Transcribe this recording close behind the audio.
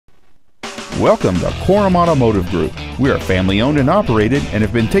Welcome to Korum Automotive Group. We are family owned and operated and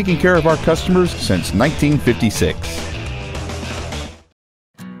have been taking care of our customers since 1956.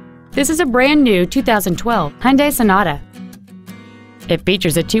 This is a brand new 2012 Hyundai Sonata. It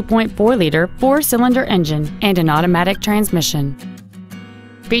features a 2.4-liter four-cylinder engine and an automatic transmission.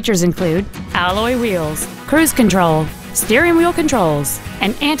 Features include alloy wheels, cruise control, steering wheel controls,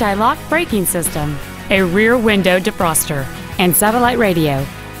 an anti-lock braking system, a rear window defroster, and satellite radio.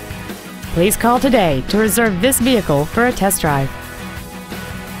 Please call today to reserve this vehicle for a test drive.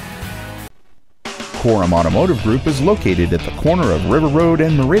 Korum Automotive Group is located at the corner of River Road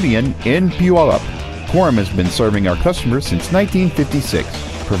and Meridian in Puyallup. Korum has been serving our customers since 1956,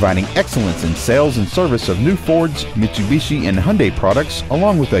 providing excellence in sales and service of new Fords, Mitsubishi, and Hyundai products,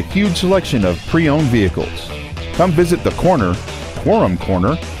 along with a huge selection of pre-owned vehicles. Come visit the corner, Korum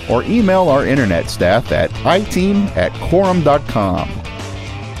Corner, or email our internet staff at iteam@korum.com.